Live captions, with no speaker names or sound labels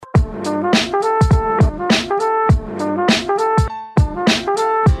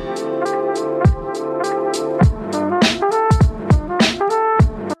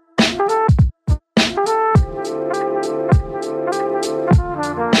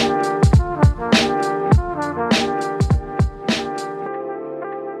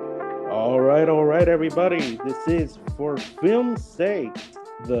right, everybody. This is For Film's Sake,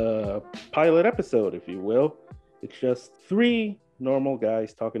 the pilot episode, if you will. It's just three normal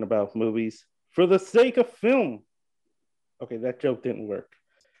guys talking about movies for the sake of film. Okay, that joke didn't work.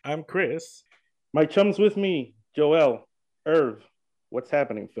 I'm Chris. My chums with me, Joel, Irv. What's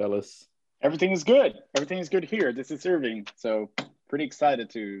happening, fellas? Everything is good. Everything is good here. This is Irving. So pretty excited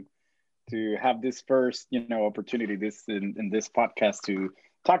to have this first, opportunity in this podcast to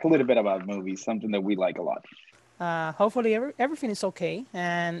talk a little bit about movies, something that we like a lot. Hopefully everything is okay.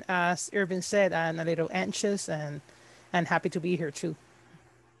 And as Irvin said, I'm a little anxious and happy to be here too.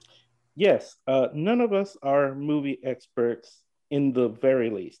 Yes, none of us are movie experts in the very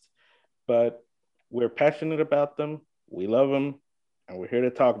least, but we're passionate about them. We love them, and we're here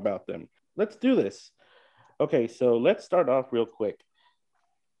to talk about them. Let's do this. Okay, so let's start off real quick.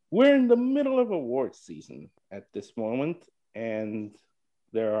 We're in the middle of awards season at this moment, and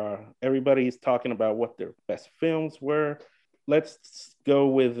everybody's talking about what their best films were. Let's go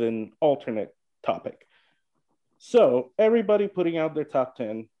with an alternate topic. So everybody putting out their top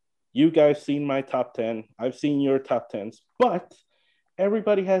 10. You guys seen my top 10. I've seen your top 10s, but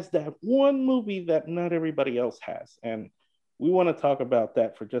everybody has that one movie that not everybody else has. And we want to talk about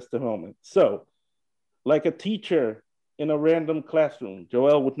that for just a moment. So, like a teacher in a random classroom,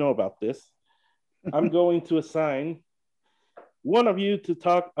 Joel would know about this. I'm going to assign one of you to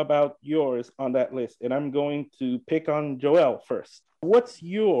talk about yours on that list, and I'm going to pick on Joel first. What's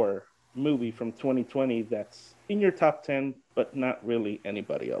your movie from 2020 that's in your top 10, but not really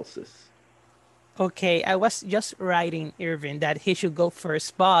anybody else's? Okay, I was just writing Irvin that he should go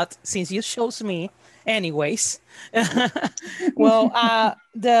first, but since you chose me, anyways, well, I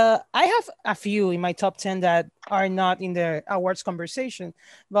have a few in my top 10 that are not in the awards conversation,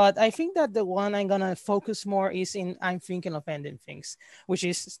 but I think that the one I'm gonna focus more is in I'm Thinking of Ending Things, which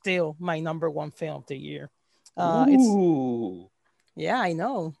is still my number one film of the year. Ooh. Yeah, I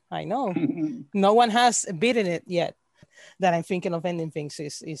know. No one has beaten it yet. That I'm Thinking of Ending Things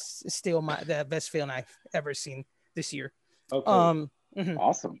is still the best film I've ever seen this year. Okay.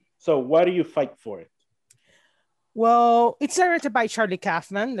 Awesome. So why do you fight for it? Well, it's directed by Charlie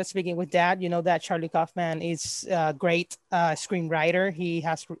Kaufman. Let's begin with that. You know that Charlie Kaufman is a great screenwriter. He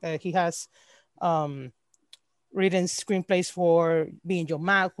has written screenplays for Being John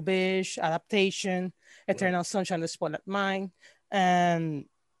Malkovich, Adaptation, Eternal Sunshine of the Spotless Mind, and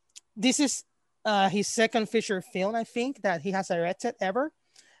this is his second feature film, I think, that he has directed ever.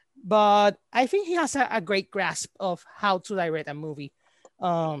 But I think he has a great grasp of how to direct a movie,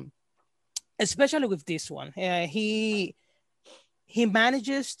 especially with this one. He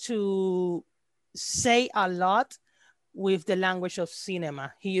manages to say a lot with the language of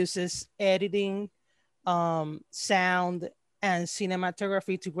cinema. He uses editing, sound, and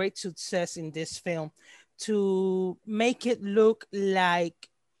cinematography to great success in this film to make it look like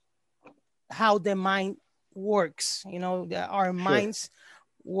how the mind works. Our minds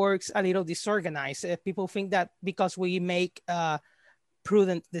works a little disorganized. People think that because we make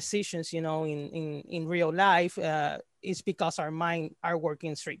prudent decisions, in real life, it's because our mind are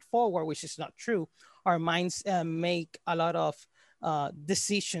working straightforward, which is not true. Our minds make a lot of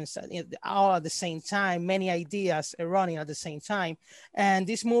decisions all at the same time, many ideas are running at the same time, and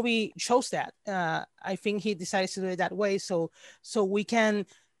this movie shows that. I think he decides to do it that way so we can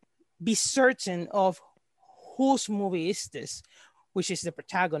be certain of whose movie is this, which is the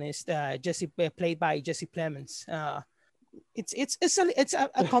protagonist, Jesse, played by Jesse Plemons. It's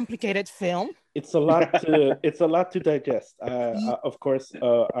a complicated film. It's a lot to digest. Of course,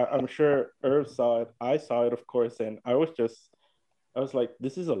 I'm sure Irv saw it. I saw it, of course, and I was like,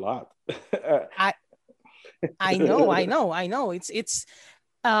 this is a lot. I know. It's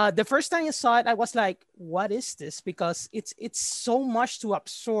the first time I saw it, I was like, what is this? Because it's so much to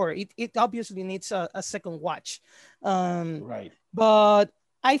absorb. It obviously needs a second watch. Right. But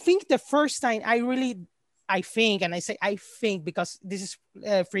I think the first time I think because this is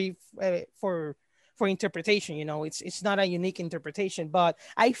free for interpretation, it's not a unique interpretation, but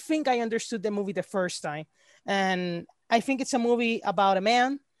I think I understood the movie the first time. And I think it's a movie about a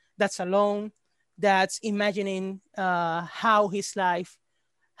man that's alone, that's imagining how his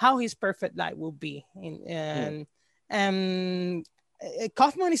perfect life will be. And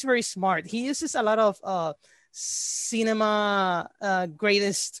Kaufman is very smart. He uses a lot of cinema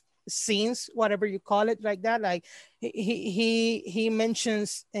greatest scenes, whatever you call it, like that. Like he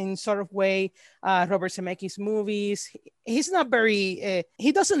mentions in sort of way Robert Zemeckis movies. He's not very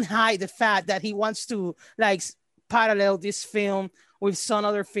he doesn't hide the fact that he wants to like parallel this film with some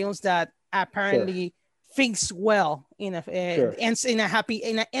other films that apparently thinks well Sure. ends in a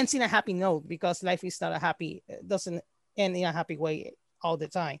happy note, because life is not a happy, doesn't end in a happy way all the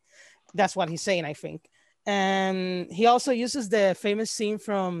time. That's what he's saying, I think. And he also uses the famous scene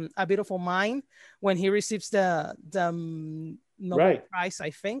from A Beautiful Mind when he receives the Nobel Right. Prize, I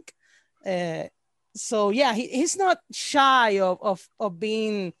think. Uh, so yeah, he's not shy of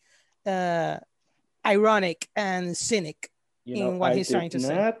being uh, ironic and cynic in what I he's trying did to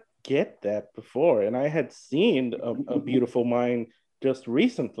say. not get that before, and I had seen a Beautiful Mind just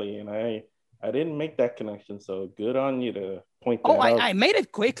recently, and I didn't make that connection. So good on you to point Oh, that I out. made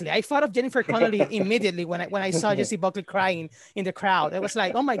it quickly. I thought of Jennifer Connelly immediately when I saw Jessie Buckley crying in the crowd. I was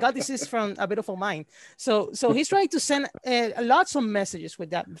like, oh my God, this is from A Beautiful Mind. So he's trying to send lots of messages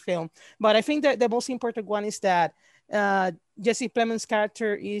with that film. But I think that the most important one is that Jesse Plemons'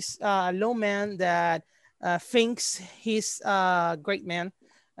 character is a low man that thinks he's a great man.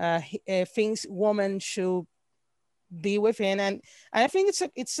 Thinks woman should be within, and I think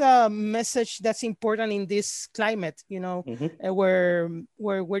it's a message that's important in this climate, Hmm. where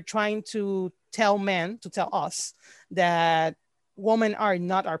we're trying to tell men, to tell us that women are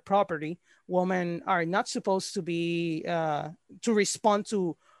not our property. Women are not supposed to be to respond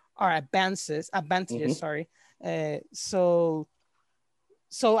to our advantages, Hmm. sorry.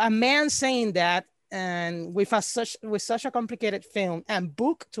 So a man saying that, and with such a complicated film and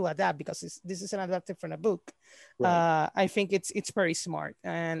book to adapt, because this is an adapted from a book, Right. I think it's very smart,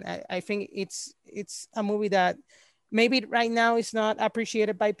 and I think it's a movie that maybe right now is not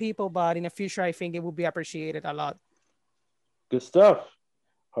appreciated by people, but in the future I think it will be appreciated a lot. Good stuff.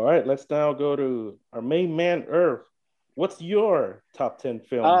 All right, let's now go to our main man, Earth. What's your top 10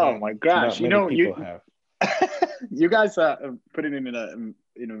 film Oh that my gosh! not You many know, people have? you guys put it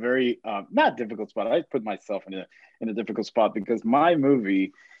in a very not difficult spot. I put myself in a difficult spot because my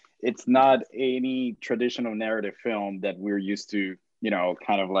movie, it's not any traditional narrative film that we're used to,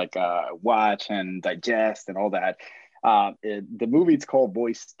 kind of like watch and digest and all that. The movie is called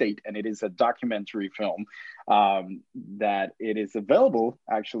Boy State, and it is a documentary film that it is available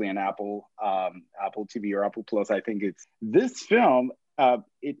actually on Apple TV or Apple Plus. I think it's this film.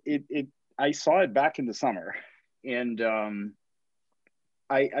 It I saw it back in the summer, and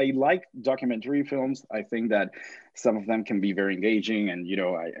I like documentary films. I think that some of them can be very engaging, and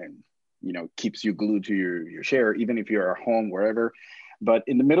keeps you glued to your chair, even if you're at home, wherever. But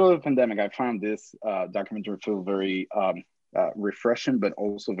in the middle of the pandemic, I found this documentary film very refreshing, but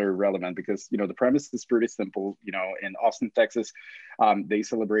also very relevant because the premise is pretty simple. In Austin, Texas, they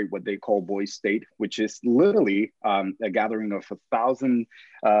celebrate what they call Boy State, which is literally a gathering of 1,000,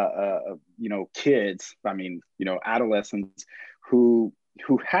 kids. I mean, adolescents who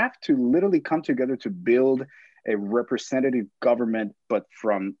have to literally come together to build a representative government, but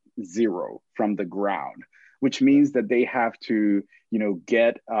from zero, from the ground, which means that they have to,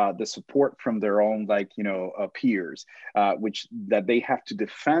 get the support from their own, peers, which that they have to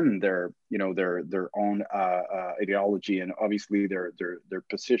defend their own ideology and obviously their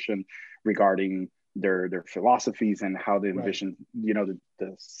position regarding their philosophies and how they Right. envision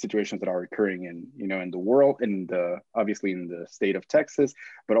the situations that are occurring in the world, in the obviously in the state of Texas,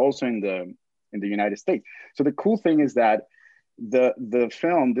 but also in the United States. So the cool thing is that the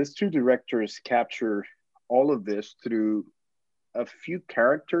film, these two directors capture all of this through a few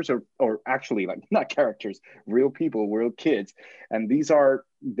characters, or actually, like, not characters, real people, real kids. And these are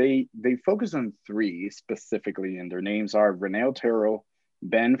they focus on three specifically, and their names are Renee Otero,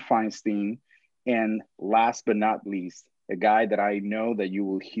 Ben Feinstein, and last but not least, a guy that I know that you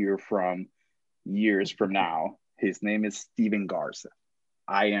will hear from years from now. His name is Steven Garza.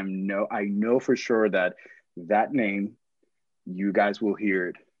 I know for sure that that name, you guys will hear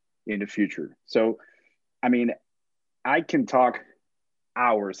it in the future. So, I mean, I can talk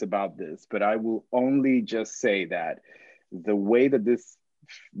hours about this, but I will only just say that the way that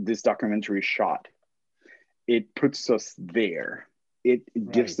this documentary is shot, it puts us there. It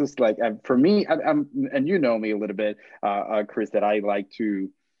Right. gives us, like, for me, I'm, and you know me a little bit, Chris, that I like to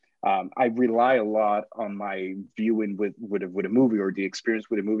I rely a lot on my viewing with a movie, or the experience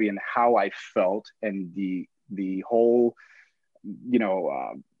with a movie, and how I felt, and the whole you know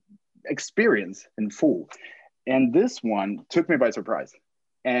uh, experience in full. And this one took me by surprise.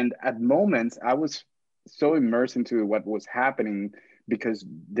 And at moments, I was so immersed into what was happening because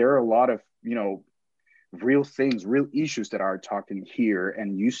there are a lot of real things, real issues that are talking here,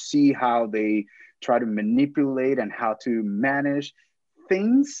 and you see how they try to manipulate and how to manage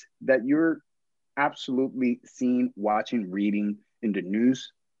things that you're absolutely seeing, watching, reading in the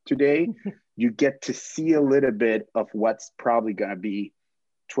news today. You get to see a little bit of what's probably going to be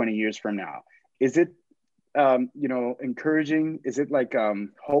 20 years from now. Is it encouraging? Is it like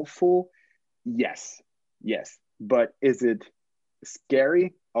hopeful? Yes, yes. But is it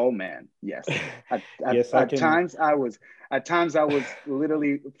scary? Oh man, yes. At, at, Yes, I at can. times I was at times I was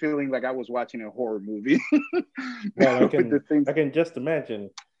literally feeling like I was watching a horror movie Well, with the things. I can just imagine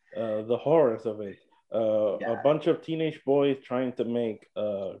the horrors of it. A Yeah. bunch of teenage boys trying to make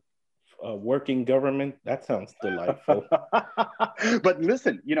a working government. That sounds delightful. But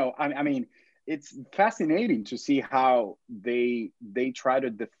listen, I mean, it's fascinating to see how they try to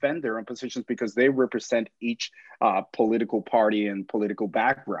defend their own positions because they represent each political party and political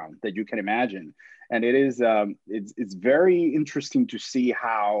background that you can imagine, and it's very interesting to see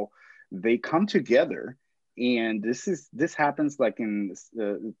how they come together. And this happens like in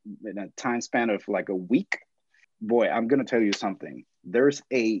a time span of like a week. Boy, I'm gonna tell you something. There's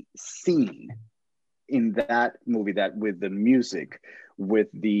a scene in that movie that with the music, with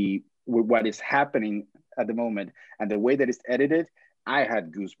what is happening at the moment and the way that it's edited, I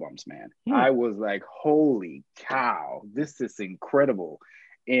had goosebumps, man. Hmm. I was like, holy cow, this is incredible.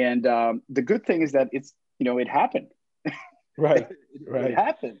 And the good thing is that it happened. Right, It right.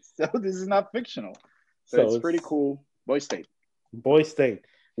 happens. So this is not fictional. So So it's pretty it's cool. Boy State. Boy State.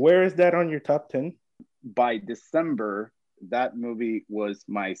 Where is that on your top 10? By December, that movie was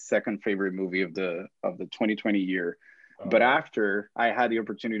my second favorite movie of the 2020 year. But Oh, after I had the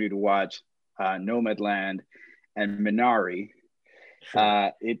opportunity to watch Nomadland and Minari,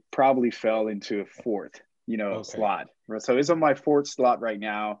 sure. it probably fell into a fourth, Okay. slot. So it's on my fourth slot right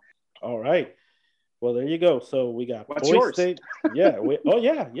now. All right. Well, there you go. So we got What's Boy yours? State. Yeah. Oh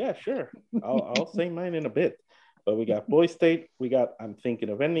yeah, yeah, sure. I'll say mine in a bit. But we got Boy State. We got I'm thinking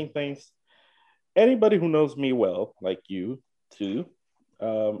of ending things. Anybody who knows me well, like you too,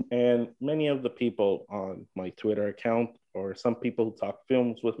 and many of the people on my Twitter account or some people who talk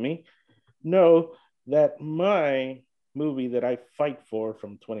films with me know that my movie that I fight for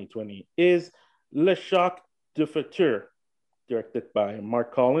from 2020 is Le Choc du Futur, directed by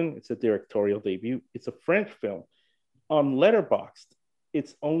Mark Collin. It's a directorial debut. It's a French film. On Letterboxd,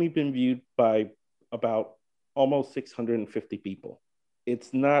 it's only been viewed by about almost 650 people.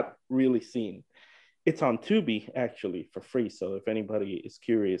 It's not really seen. It's on Tubi actually for free. So if anybody is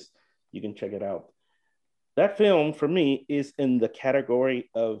curious, you can check it out. That film for me is in the category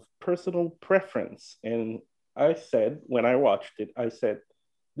of personal preference. And I said, when I watched it, I said,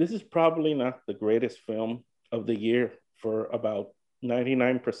 this is probably not the greatest film of the year for about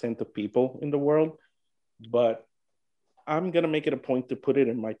 99% of people in the world, but I'm going to make it a point to put it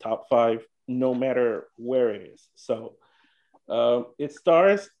in my top five, no matter where it is. So it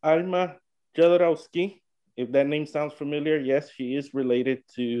stars Alma Jodorowsky. If that name sounds familiar, yes, she is related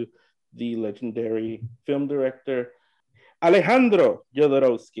to the legendary film director Alejandro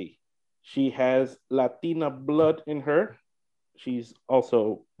Jodorowsky. She has Latina blood in her. She's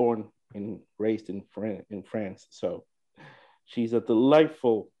also born and raised in France. So she's a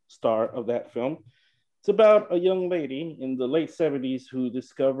delightful star of that film. It's about a young lady in the late 70s who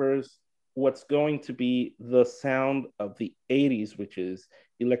discovers what's going to be the sound of the 80s, which is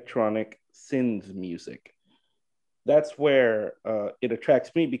electronic synth music. That's where it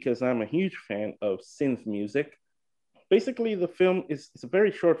attracts me because I'm a huge fan of synth music. Basically, the film is it's a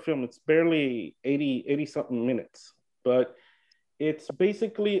very short film. It's barely 80 something minutes, but it's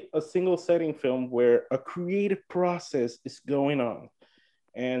basically a single setting film where a creative process is going on.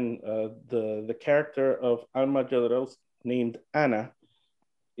 And the character of Alma Jodorowsky, named Anna,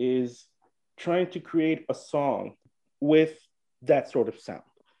 is trying to create a song with that sort of sound.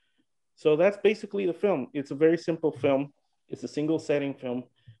 So that's basically the film. It's a very simple film. It's a single setting film,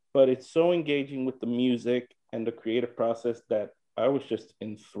 but it's so engaging with the music and the creative process that I was just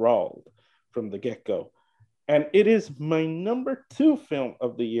enthralled from the get go. And it is my number two film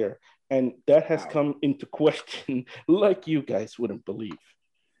of the year. And that has Wow. come into question like you guys wouldn't believe.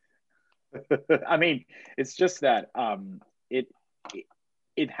 I mean, it's just that it, it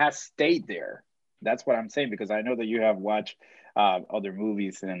it has stayed there. That's what I'm saying because I know that you have watched other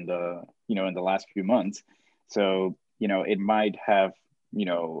movies in the last few months, so it might have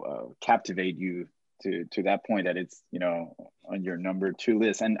captivate you to that point that it's on your number two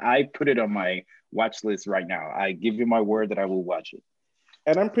list, and I put it on my watch list right now. I give you my word that I will watch it.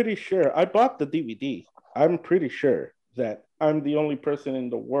 And I'm pretty sure I bought the DVD. I'm pretty sure that I'm the only person in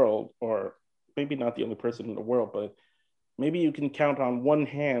the world, or maybe not the only person in the world, but maybe you can count on one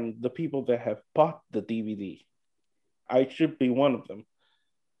hand the people that have bought the DVD. I should be one of them.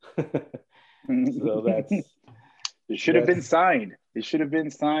 So It should have been that's signed. It should have been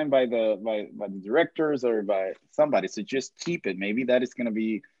signed by the directors or by somebody. So just keep it. Maybe that is going to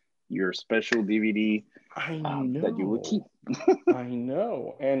be, your special DVD I that you will keep. know. I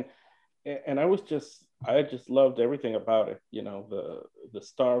know. And I just loved everything about it. You know, the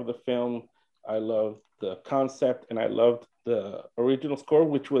star of the film. I loved the concept, and I loved the original score,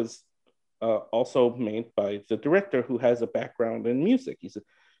 which was also made by the director, who has a background in music. He's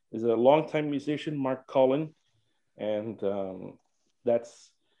a longtime musician, Mark Cullen, and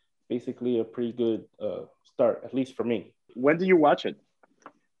that's basically a pretty good start, at least for me. When do you watch it?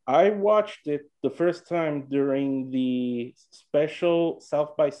 I watched it the first time during the special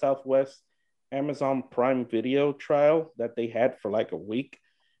South by Southwest Amazon Prime Video trial that they had for like a week.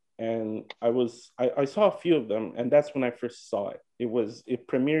 And I saw a few of them, and that's when I first saw it. It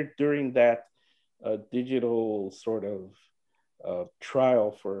premiered during that digital sort of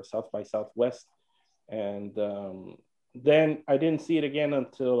trial for South by Southwest, and then I didn't see it again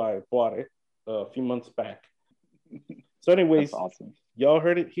until I bought it a few months back. So, That's anyways, awesome. y'all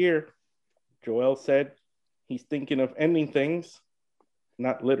heard it here. Joel said he's thinking of ending things,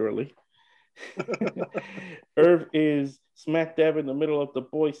 not literally. Irv is smack dab in the middle of the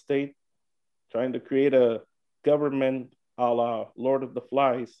boy state, trying to create a government a la Lord of the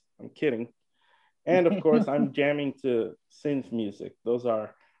Flies. I'm kidding. And of course, I'm jamming to Sin's music. Those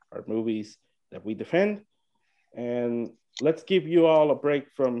are our movies that we defend. And let's give you all a break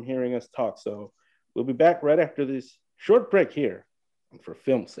from hearing us talk. So we'll be back right after this short break here for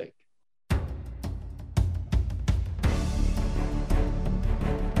film's sake.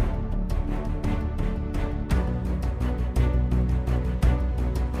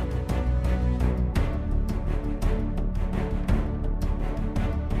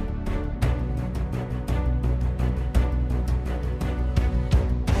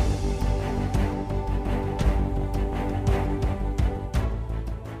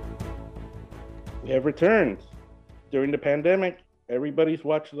 We have returned. During the pandemic, everybody's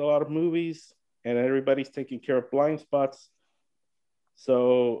watching a lot of movies and everybody's taking care of blind spots.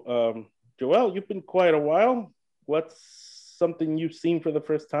 So, Joel, you've been quite a while. What's something you've seen for the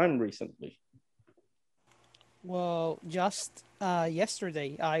first time recently? Well, just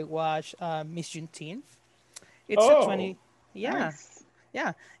yesterday I watched Miss Juneteenth. It's a Oh, 20, yeah, Nice.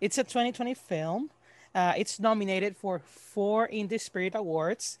 yeah, it's a 2020 film. It's nominated for 4 Indie Spirit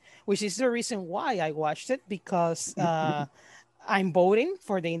Awards, which is the reason why I watched it because I'm voting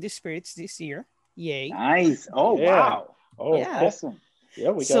for the Indie Spirits this year. Yay! Nice. Oh, yeah. wow. Oh, That's Yeah. okay. awesome.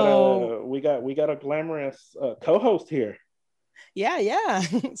 Yeah, So we got a glamorous co-host here. yeah, yeah.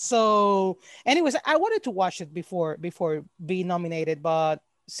 So, anyways, I wanted to watch it before being nominated, but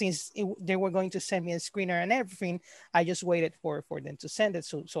since they were going to send me a screener and everything, I just waited for them to send it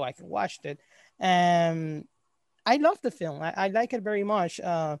so I can watch it. Um, I love the film. I like it very much.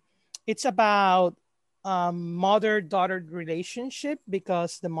 It's about mother-daughter relationship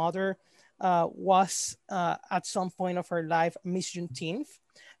because the mother was at some point of her life Miss Juneteenth.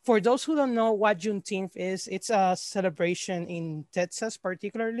 For those who don't know what Juneteenth is, it's a celebration in Texas,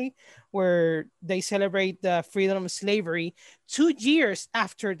 particularly, where they celebrate the freedom of slavery 2 years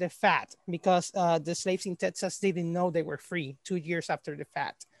after the fact, because the slaves in Texas didn't know they were free 2 years after the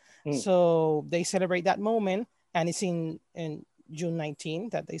fact. Hmm. So they celebrate that moment, and it's in June 19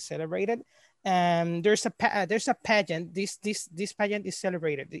 that they celebrated. And there's a pageant. This pageant is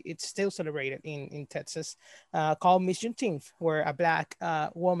celebrated. It's still celebrated in Texas, called Miss Juneteenth, where a black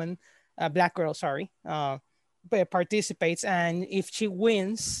woman, a black girl, sorry, participates, and if she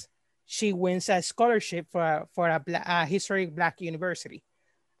wins a scholarship for a historic black university.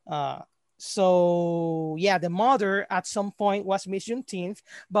 Uh, so yeah, the mother at some point was Miss Juneteenth,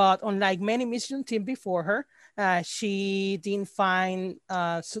 but unlike many Miss Juneteenth before her, she didn't find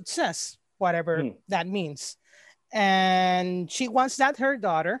success, whatever Hmm. that means, and she wants that her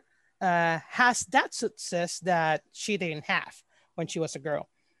daughter has that success that she didn't have when she was a girl.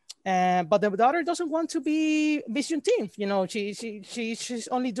 But the daughter doesn't want to be Miss Juneteenth. You know, she's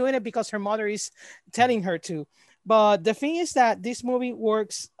only doing it because her mother is telling her to. But the thing is that this movie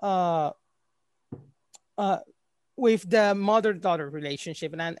works uh, with the mother-daughter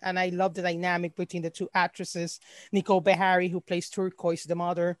relationship, and I love the dynamic between the two actresses, Nicole Beharie, who plays Turquoise, the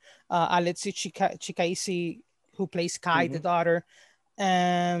mother, Alexi Chikaisi, who plays Kai, the Mm-hmm. daughter.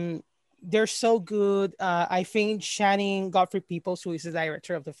 Um, they're so good. I think Shannon Godfrey Peoples, who is the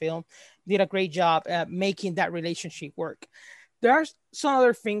director of the film, did a great job at making that relationship work. There are some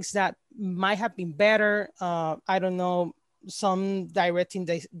other things that might have been better. I don't know, some directing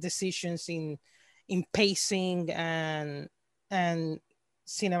decisions in pacing and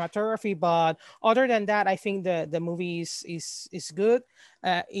cinematography, but other than that, I think the movie is good.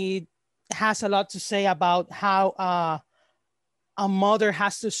 It has a lot to say about how a mother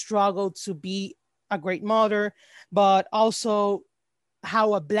has to struggle to be a great mother, but also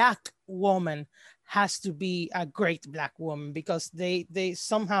how a black woman has to be a great black woman, because they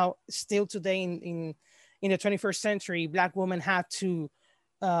somehow still today in the 21st century, black women have to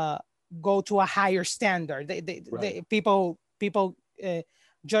uh, go to a higher standard. Right. People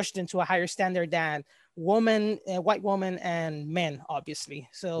judge them to a higher standard than women, white women, and men, obviously.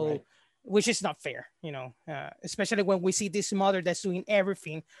 So, Right. which is not fair, especially when we see this mother that's doing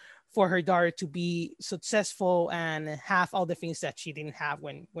everything for her daughter to be successful and have all the things that she didn't have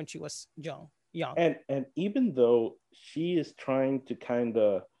when she was young. And even though she is trying to kind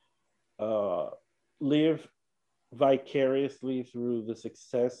of uh, live vicariously through the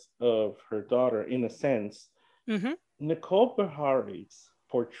success of her daughter, in a sense, Mm-hmm. Nicole Behari's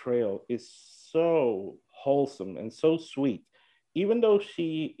portrayal is so wholesome and so sweet. Even though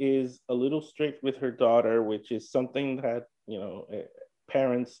she is a little strict with her daughter, which is something that,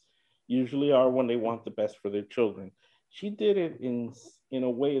 parents usually are when they want the best for their children, she did it in a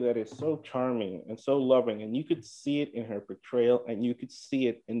way that is so charming and so loving, and you could see it in her portrayal, and you could see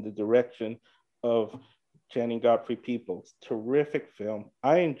it in the direction of Channing Godfrey Peoples. Terrific film.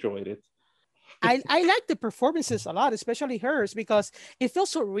 I enjoyed it. I like the performances a lot, especially hers, because it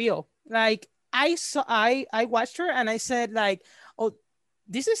feels so real. Like I watched her and I said like, oh,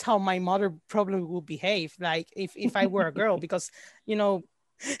 this is how my mother probably would behave, like if I were a girl, because you know,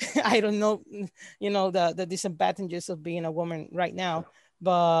 I don't know, the disadvantages of being a woman right now,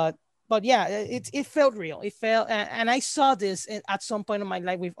 but yeah, it felt real. It felt, and I saw this at some point in my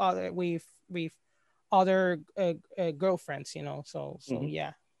life with other girlfriends, so Mhm.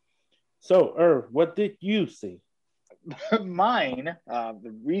 yeah. So, Irv, what did you see? Mine,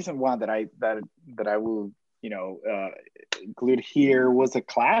 the reason why that I will, include here was a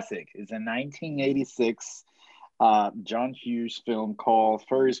classic. It's a 1986 John Hughes film called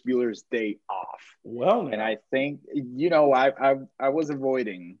Ferris Bueller's Day Off. Well, And I now. think, I was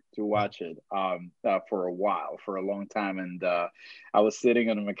avoiding to watch it for a while, for a long time, and I was sitting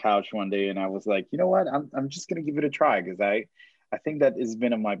on my couch one day, and I was like, you know what, I'm just gonna give it a try, because I think that it's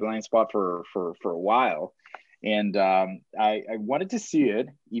been in my blind spot for a while, and I wanted to see it,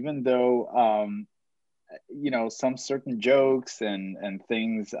 even though some certain jokes and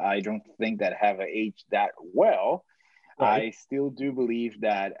things I don't think that have aged that well. Right. I still do believe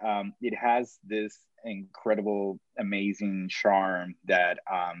that it has this incredible, amazing charm that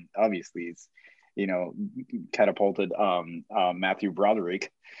obviously is, you know, catapulted Matthew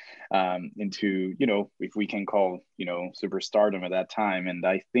Broderick into, if we can call, superstardom at that time. And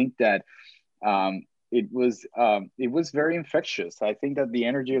I think that it was very infectious. I think that the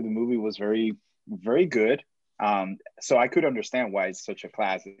energy of the movie was very, very good. So I could understand why it's such a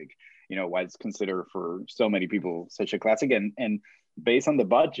classic, why it's considered for so many people such a classic. And based on the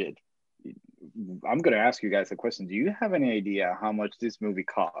budget, I'm going to ask you guys a question. Do you have any idea how much this movie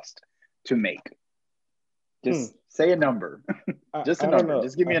cost to make? Hmm. Just say a number. Just a I don't number. know.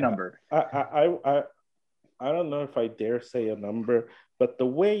 Just give me a number. I don't know if I dare say a number, but the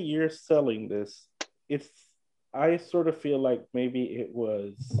way you're selling this, it's I sort of feel like maybe it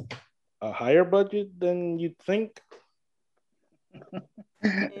was a higher budget than you'd think.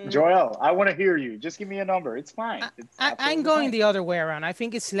 Mm, Joel, I want to hear you. Just give me a number. It's fine. It's I'm absolutely going fine. the other way around. I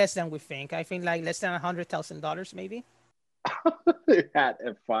think it's less than we think. I think like less than $100,000, maybe. It had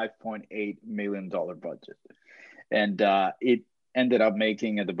a $5.8 million budget, and it ended up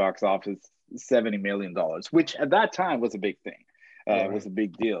making at the box office $70 million, which at that time was a big thing. Was Right. a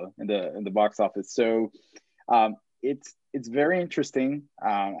big deal in the box office. So it's very interesting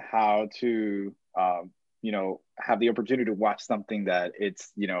how to have the opportunity to watch something that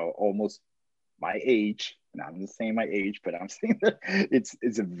it's almost my age, and I'm just saying my age, but I'm saying that it's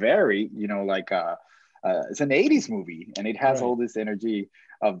a very it's an 80s movie, and it has Right. all this energy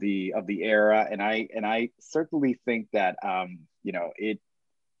of the era, and I certainly think that it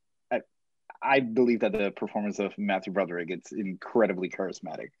I, I believe that the performance of Matthew Broderick, it's incredibly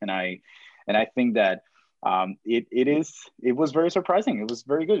charismatic, and I think that it was very surprising. It was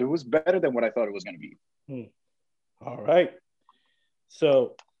very good. It was better than what I thought it was going to be. Hmm. All right.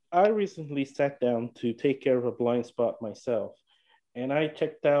 So I recently sat down to take care of a blind spot myself, and I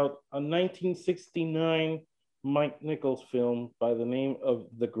checked out a 1969 Mike Nichols film by the name of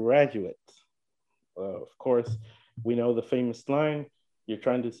The Graduate. Of course, we know the famous line, "You're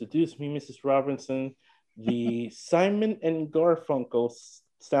trying to seduce me, Mrs. Robinson." The Simon and Garfunkel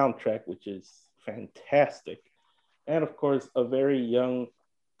soundtrack, which is fantastic. And of course, a very young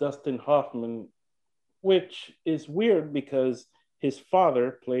Dustin Hoffman, which is weird because his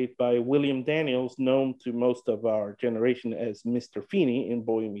father, played by William Daniels, known to most of our generation as Mr. Feeney in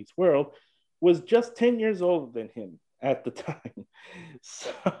Boy Meets World, was just 10 years older than him at the time.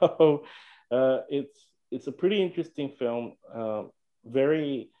 So it's a pretty interesting film,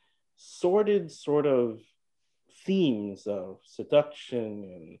 very sordid sort of themes of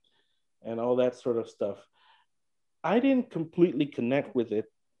seduction and all that sort of stuff. I didn't completely connect with it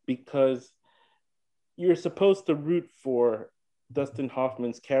because you're supposed to root for Dustin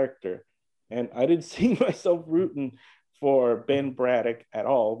Hoffman's character. And I didn't see myself rooting for Ben Braddock at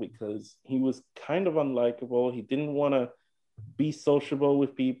all because he was kind of unlikable. He didn't want to be sociable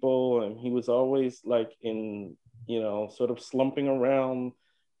with people. And he was always like in, sort of slumping around.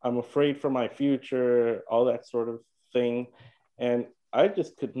 I'm afraid for my future, all that sort of thing. And I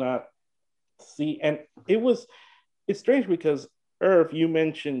just could not see. And it's strange because Irv, you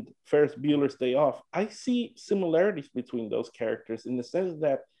mentioned Ferris Bueller's Day Off. I see similarities between those characters in the sense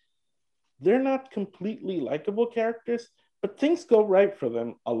that they're not completely likable characters, but things go right for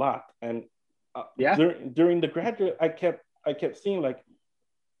them a lot. And during The Graduate, I kept seeing like,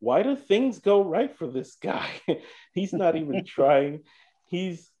 why do things go right for this guy? He's not even trying.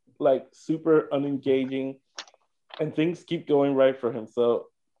 He's like super unengaging, and things keep going right for him. So,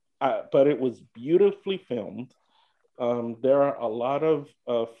 but it was beautifully filmed. There are a lot of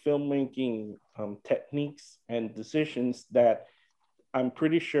filmmaking techniques and decisions that I'm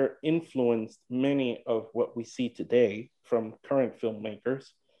pretty sure influenced many of what we see today from current filmmakers.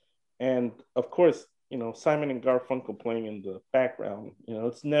 And of course, Simon and Garfunkel playing in the background,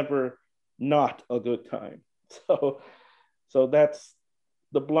 it's never not a good time. So that's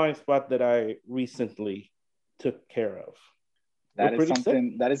the blind spot that I recently took care of. That is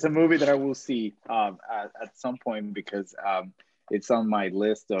something. That is a movie that I will see at some point because it's on my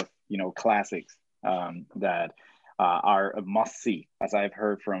list of classics that are a must see, as I've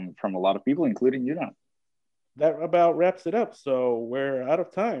heard from a lot of people, including you now. That about wraps it up. So we're out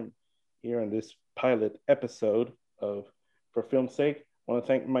of time here on this pilot episode of For Film's Sake. I want to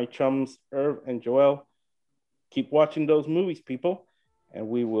thank my chums Irv and Joel. Keep watching those movies, people, and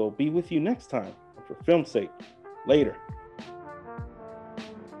we will be with you next time for Film's Sake. Later.